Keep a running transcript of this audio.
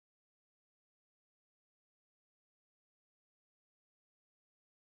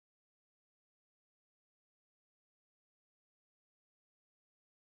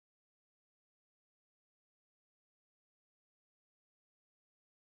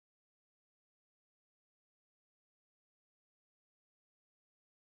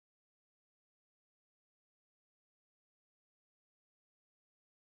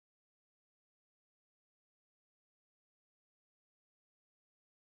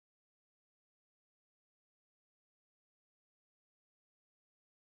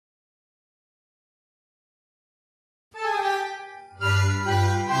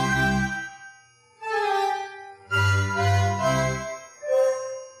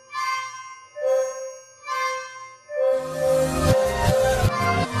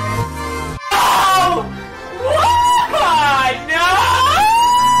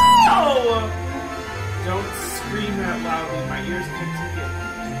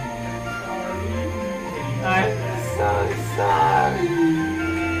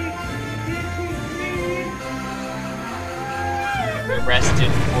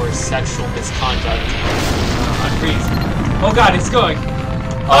Arrested for sexual misconduct. Unreasonable. Oh god, it's going.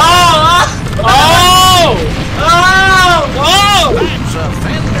 Oh! Oh! Oh! Oh! That's a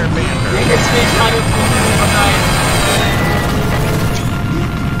fender bender. It's me kind of behind.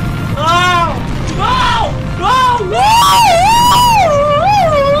 Oh! Oh!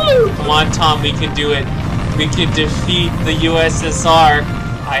 Come on, Tom, we can do it. We can defeat the USSR.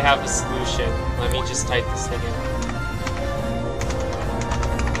 I have a solution. Let me just type this thing in.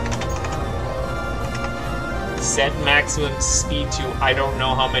 Set maximum speed to I don't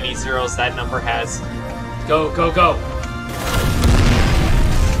know how many zeros that number has. Go, go, go.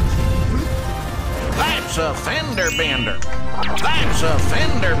 That's a fender bender. That's a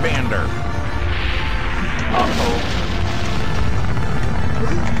fender bender. Uh-oh.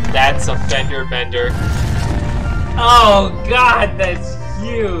 That's a fender bender. Oh god, that's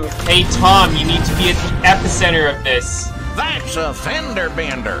huge. Hey Tom, you need to be at the epicenter of this. That's a fender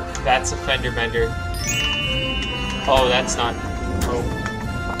bender. That's a fender bender. Oh, that's not. Oh.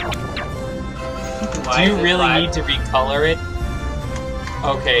 Do you really need to recolor it?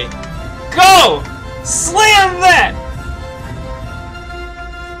 Okay. Go! Slam that!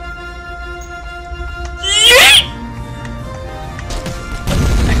 Yeet!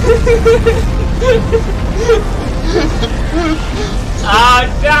 Oh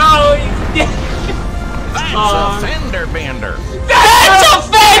no! That's a fender bender. That's a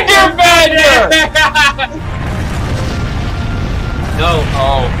fender bender! No.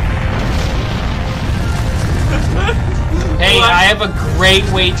 Oh. Hey, I have a great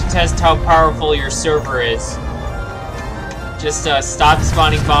way to test how powerful your server is. Just stop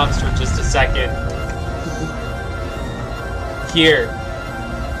spawning bombs for just a second. Here.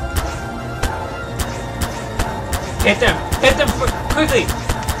 Hit them! Hit them quickly!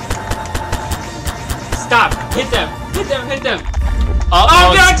 Stop! Hit them! Hit them! Hit them!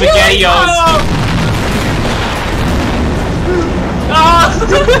 Uh-oh, SpaghettiOs! Oh!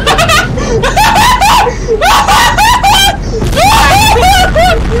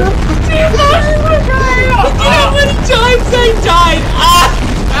 Look at how many times I died!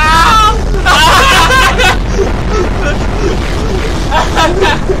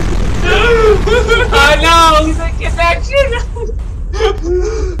 Oh no! He's a connection!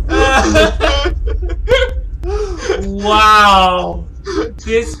 Wow!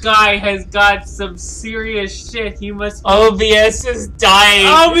 This guy has got some serious shit. He must. OBS is dying.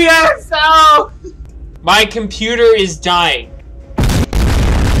 OBS! Oh! My computer is dying.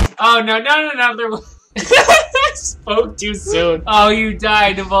 Oh no! Not another one. I spoke too soon. Oh, you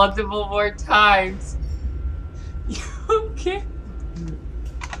died multiple more times. You okay?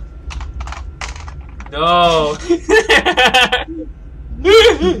 No.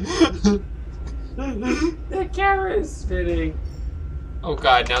 The camera is spinning. Oh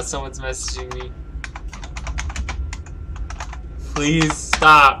god, now someone's messaging me. Please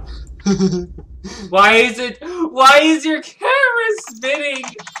stop. Why is your camera spinning?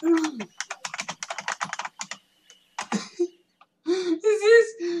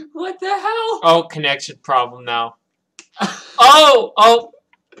 What the hell? Oh, connection problem now. Oh!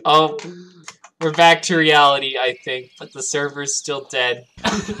 We're back to reality, I think, but the server's still dead.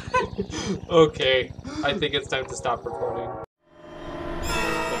 Okay, I think it's time to stop recording.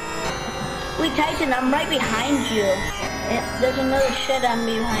 Wait, Tyson, I'm right behind you. There's another shed I'm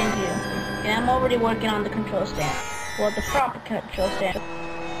behind you. And I'm already working on the control stand. Well, the proper control stand.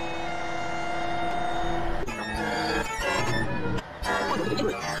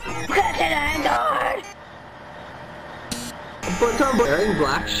 But I'm wearing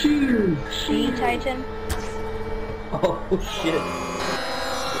black shoes. See, Titan? Oh shit.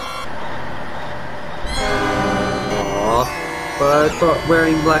 Aww. But I thought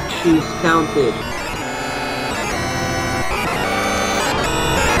wearing black shoes counted.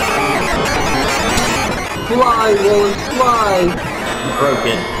 Fly, Wallace, fly!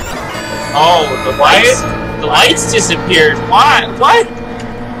 Broken. Oh, the lights disappeared. Why? What?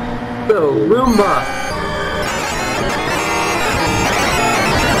 The Roomba.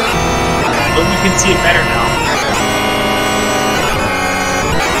 Oh, you can see it better now.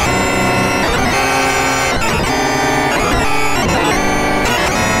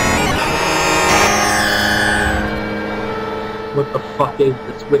 What the fuck is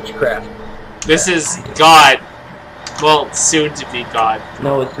this witchcraft? This is God. Well, soon to be God.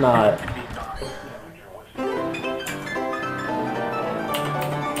 No, it's not.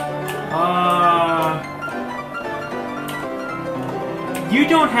 You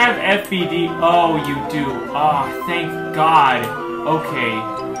don't have FBD. Oh, you do. Oh, thank God. Okay.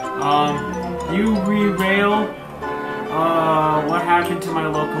 You re-rail? What happened to my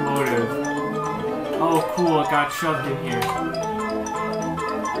locomotive? Oh, cool, it got shoved in here.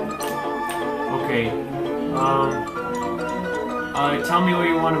 Okay. Tell me where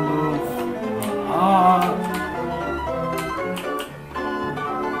you want to move.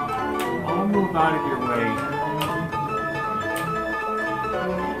 I'll move out of your way.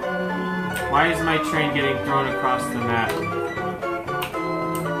 Why is my train getting thrown across the map?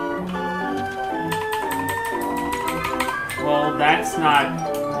 Well, that's not...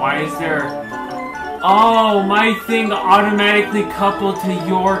 Why is there... Oh, my thing automatically coupled to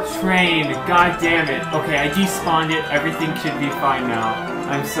your train. God damn it. Okay, I despawned it. Everything should be fine now.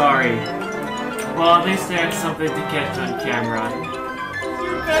 I'm sorry. Well, at least I have something to catch on camera.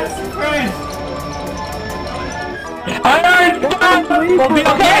 Your best friend! Alright, we'll be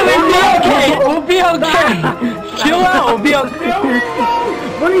okay, we'll be okay! Chill out, we'll be okay!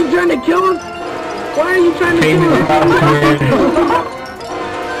 What are you trying to kill him? Why are you trying to kill him?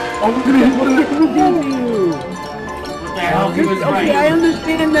 What the hell? He was right. Okay, I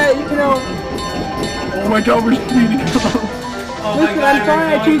understand that, you know... Oh my god, we're speeding up! Listen, I'm sorry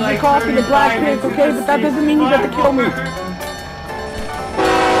I changed the coffee to black pink, okay? But that doesn't mean you got to kill me.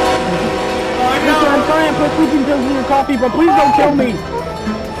 Listen, I'm sorry I put sleeping pills in your coffee, but please don't kill me.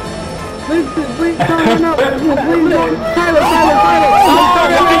 Listen, please, no. Please don't. Tyler. I'm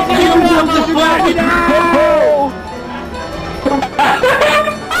sorry I put sleeping pills in your coffee. No!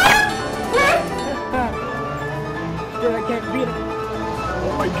 Dude, I can't beat it.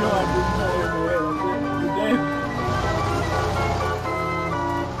 Oh my god, we're falling away. We're dead.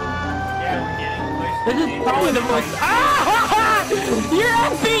 This is Probably the most. You're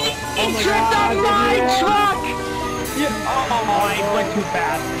being tripped on my truck! Oh, it went too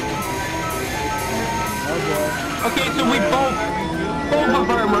fast. Okay, so we both of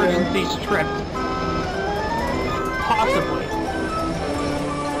our emergencies tripped. Possibly.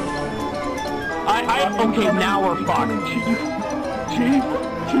 Okay, now we're fucked. Chief.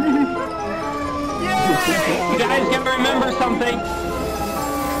 You guys gotta remember something.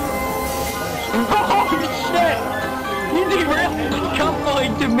 Oh shit! You derailed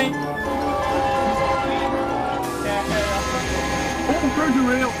coupling to me! Oh, we're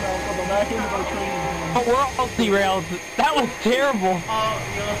derailed now from the back end of our train. Oh, we're all derailed. That was terrible.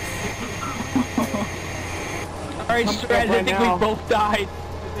 Alright, Stretch, I think we both died.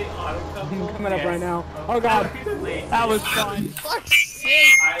 Coming up right now. Oh god. That was fun.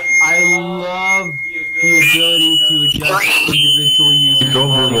 I love the ability to adjust individual users.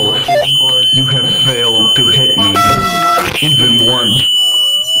 Overlord, you have failed to hit me even once.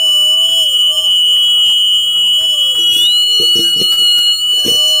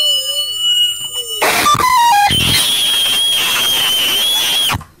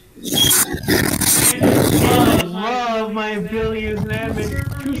 I love my ability as an admin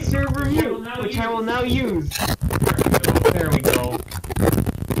to server mute, which I will now use. There we go.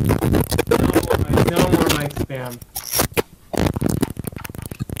 No more mic spam.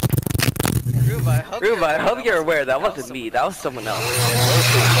 Ruba, I hope you're aware that wasn't me, that was someone else.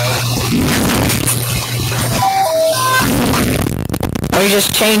 We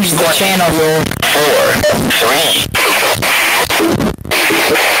just changed the channel rule. 4, 3.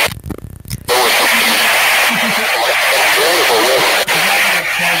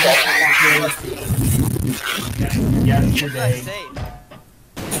 Yesterday.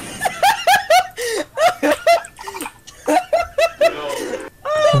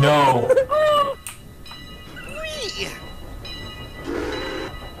 No.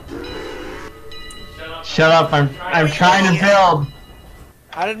 Shut up, I'm trying to build.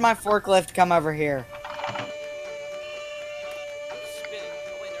 How did my forklift come over here?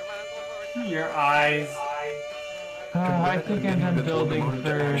 Your eyes. I think I'm done building for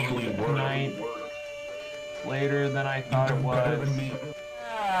tonight. Later than I thought it was.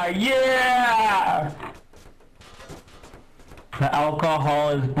 Yeah! The alcohol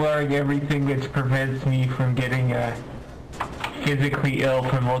is blurring everything which prevents me from getting physically ill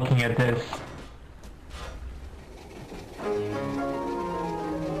from looking at this.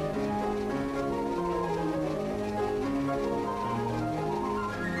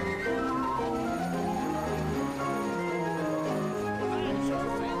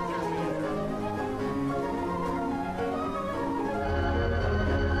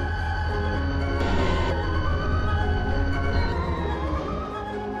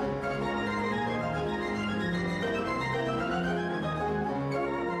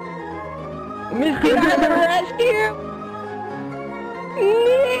 Mr. Rescue!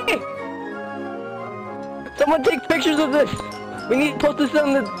 Someone take pictures of this! We need to post this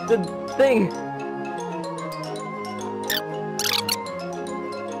on the thing.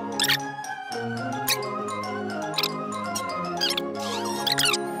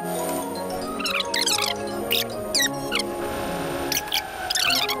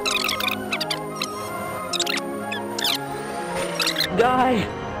 Die!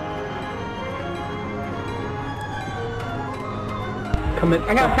 Commit.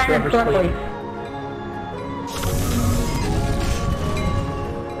 I got fire correctly.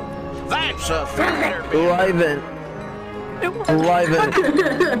 That's a fender. Liven.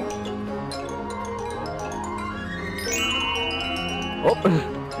 Oh,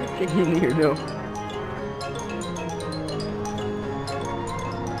 get in here, no.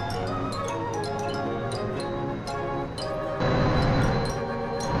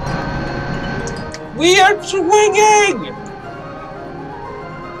 We are swinging!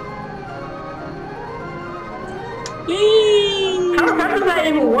 Yee! How does that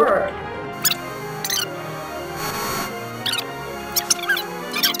even work?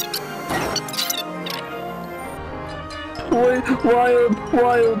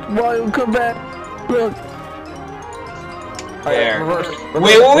 Wild, come back. Look. There. Reverse.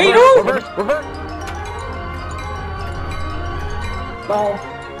 Wait, what we do? Reverse. Ball.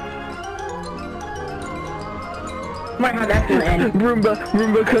 Oh my god, that's gonna end. Roomba,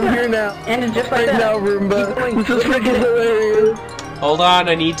 come here now. Ended just like Right that. now, Roomba. This is freaking hilarious. Hold on,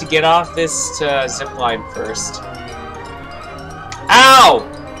 I need to get off this zipline first. Ow!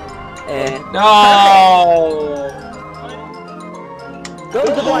 No! Go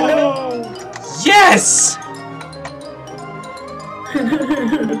to the one, no! Yes!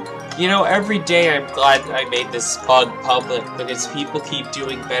 You know, every day I'm glad I made this bug public because people keep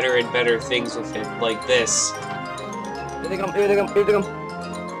doing better and better things with it, like this. Here they come.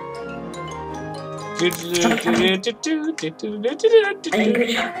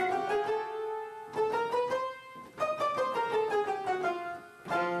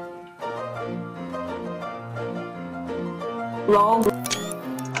 Long.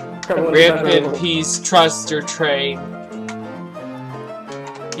 Rip in peace, Truster Train.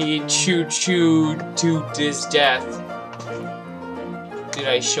 He choo-chooed to his death. Did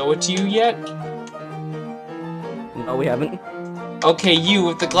I show it to you yet? No, we haven't. Okay, you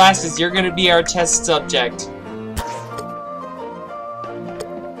with the glasses, you're gonna be our test subject.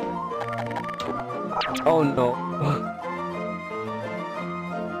 Oh no.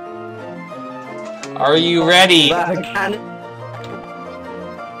 Are you ready?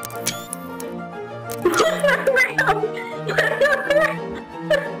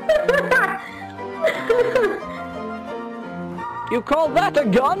 You call that a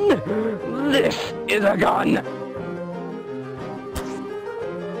gun? This is a gun.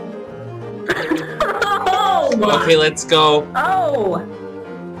 Okay, let's go. Oh!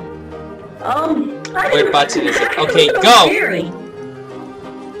 Wait, button is it? Okay, go!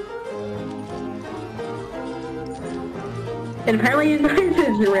 And apparently he's not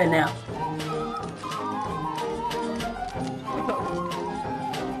using it right now.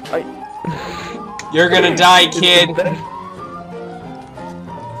 You're gonna die, kid.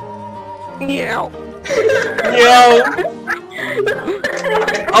 Meow. Yo!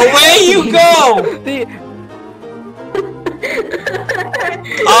 Away you go!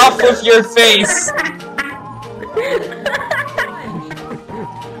 Off with your face!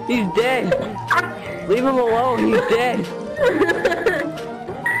 He's dead. Leave him alone. He's dead.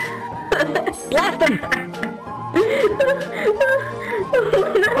 Blast him!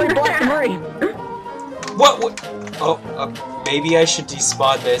 Hurry, blast him, hurry! What? Oh, maybe I should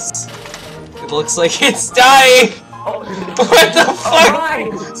despawn this. It looks like it's dying! What the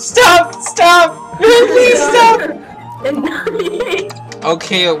fuck? Stop! Stop! Please stop!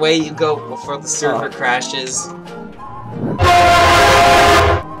 Okay, away you go before the server crashes.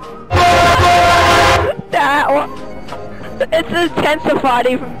 It's intensified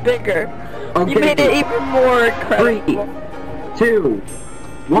even bigger. Okay. You made it even more incredible. 3, 2,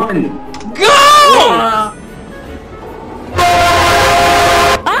 1. Go!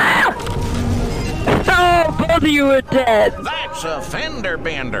 Oh, both of you are dead. That's a fender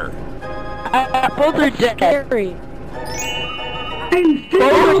bender. Both are dead. Scary. I'm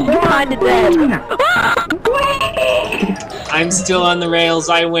still Kinda dead. I'm still on the rails,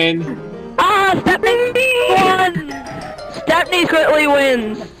 I win. Stepney won! Stepney quickly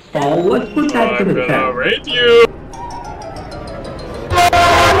wins. Oh, let's put that to the test. Rate you!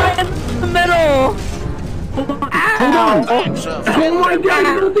 In the middle. Hold on. Oh my god,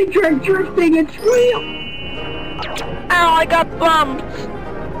 nothing drifting, it's real. Ow, I got bumped.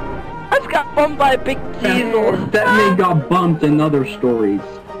 Let's go. bumped by a big diesel. Stepney got bumped in other stories.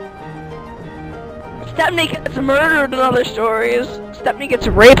 Stepney gets murdered in other stories. Stepney gets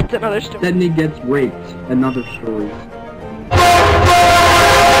raped in other stories. Stepney gets raped in other stories.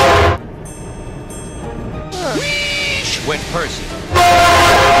 With Percy.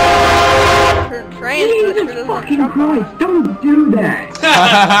 Jesus fucking Christ, don't do that!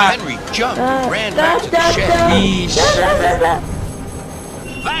 Henry jumped and ran back to the shed.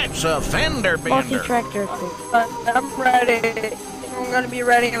 That's a fender bender. Multi-tractor. I'm ready. I'm gonna be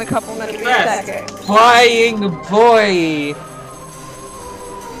ready in a couple minutes. Flying boy.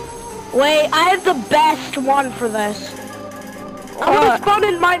 Wait, I have the best one for this. I'm gonna spawn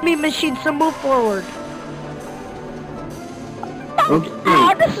in my meat machine, so move forward. Okay,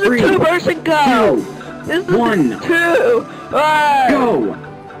 this is a 3, two-person go. 2, This is 1, 2, 1. go!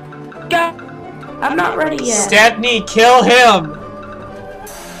 Go. I'm not ready yet. Stepney, kill him.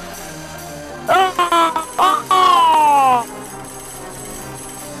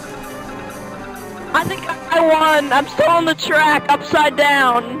 I think I won. I'm still on the track, upside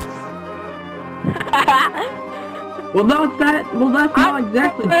down. Well, that's not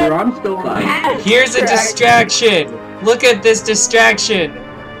exactly true. I'm still alive. Here's a distraction. Look at this distraction.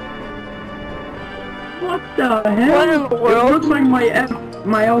 What the hell? What in the world? It looks like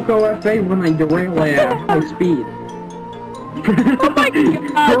my Elko F8 when I derail it at high speed. Oh my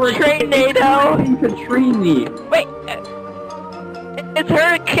god, Trainado! Katrini. Wait, it's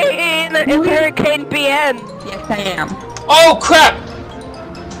Hurricane BN. Yes, I am. Oh crap!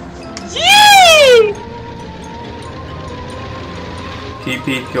 Yay! TP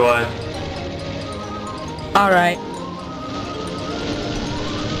to us. Alright.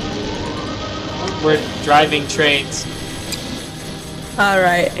 We're driving trains.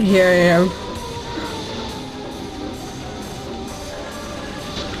 Alright, here I am.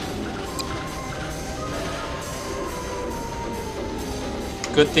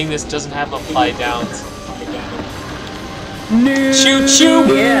 Good thing this doesn't have apply downs. No. Choo choo,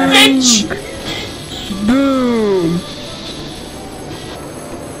 Yeah. bitch! Boom.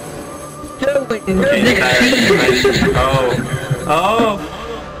 Oh.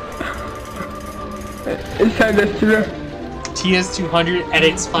 It's time to throw. TS200 at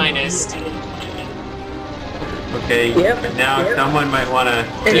its finest. Okay. Yep. Now someone might wanna.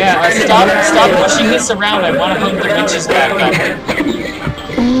 Yeah, stop pushing this around. I want to hook the winches back up.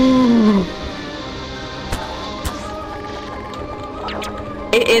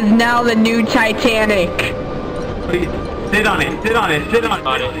 It is now the new Titanic. Please, sit on it. Sit on it. Sit on it.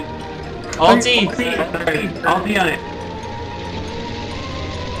 Alti! Alti on it.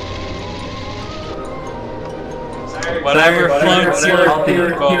 Whatever floats your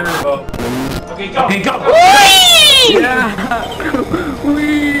boat. Okay, go! Okay, go! Yeah.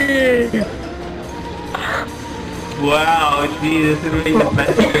 Whee. Wow, gee, this is really the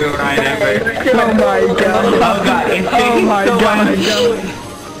best ride ever. Oh my god. Oh god, it's Oh shaking my so god. much.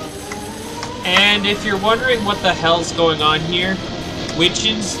 And if you're wondering what the hell's going on here,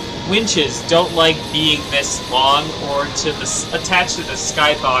 winches don't like being this long or attached to the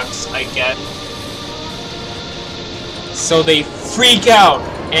skybox, I get. So they freak out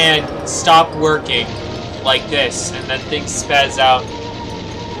and stop working like this, and then things spaz out.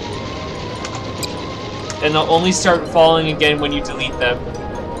 And they'll only start falling again when you delete them.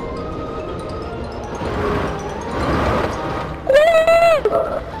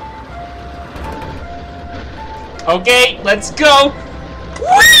 Okay, let's go!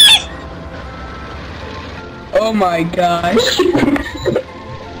 Oh my gosh.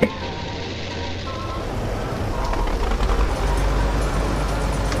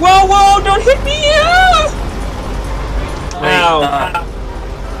 Whoa, whoa, don't hit me! Ow.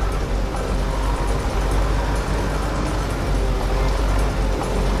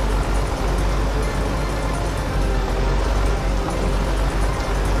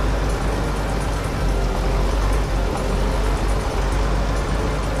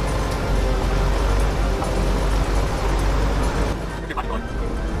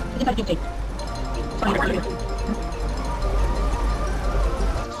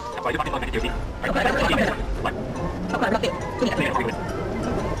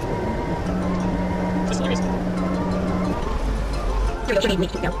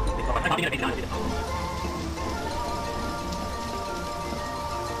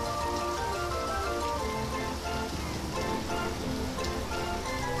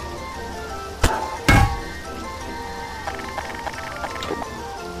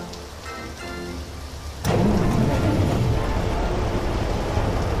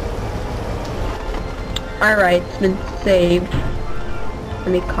 Alright, it's been saved. Let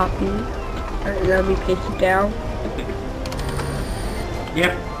me copy. Alright, let me place it down.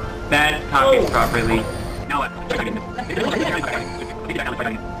 Yep, that's talking properly. Now what?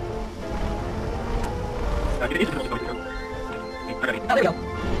 There we go.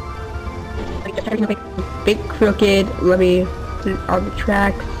 Big crooked. Let me put it on the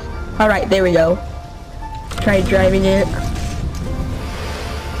tracks. Alright, there we go. Try driving it.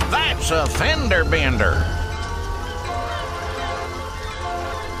 That's a fender bender.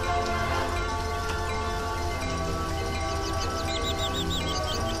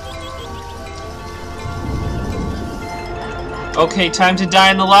 Okay, time to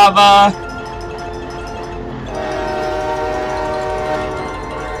die in the lava.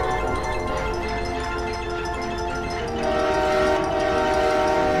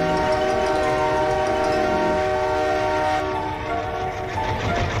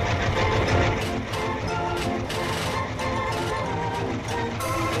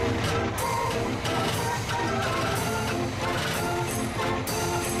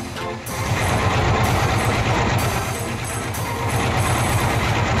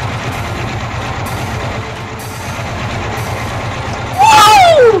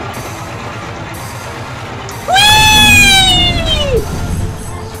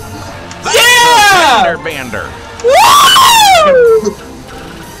 Bender. Woo!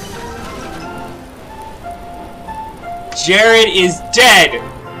 Jared is dead.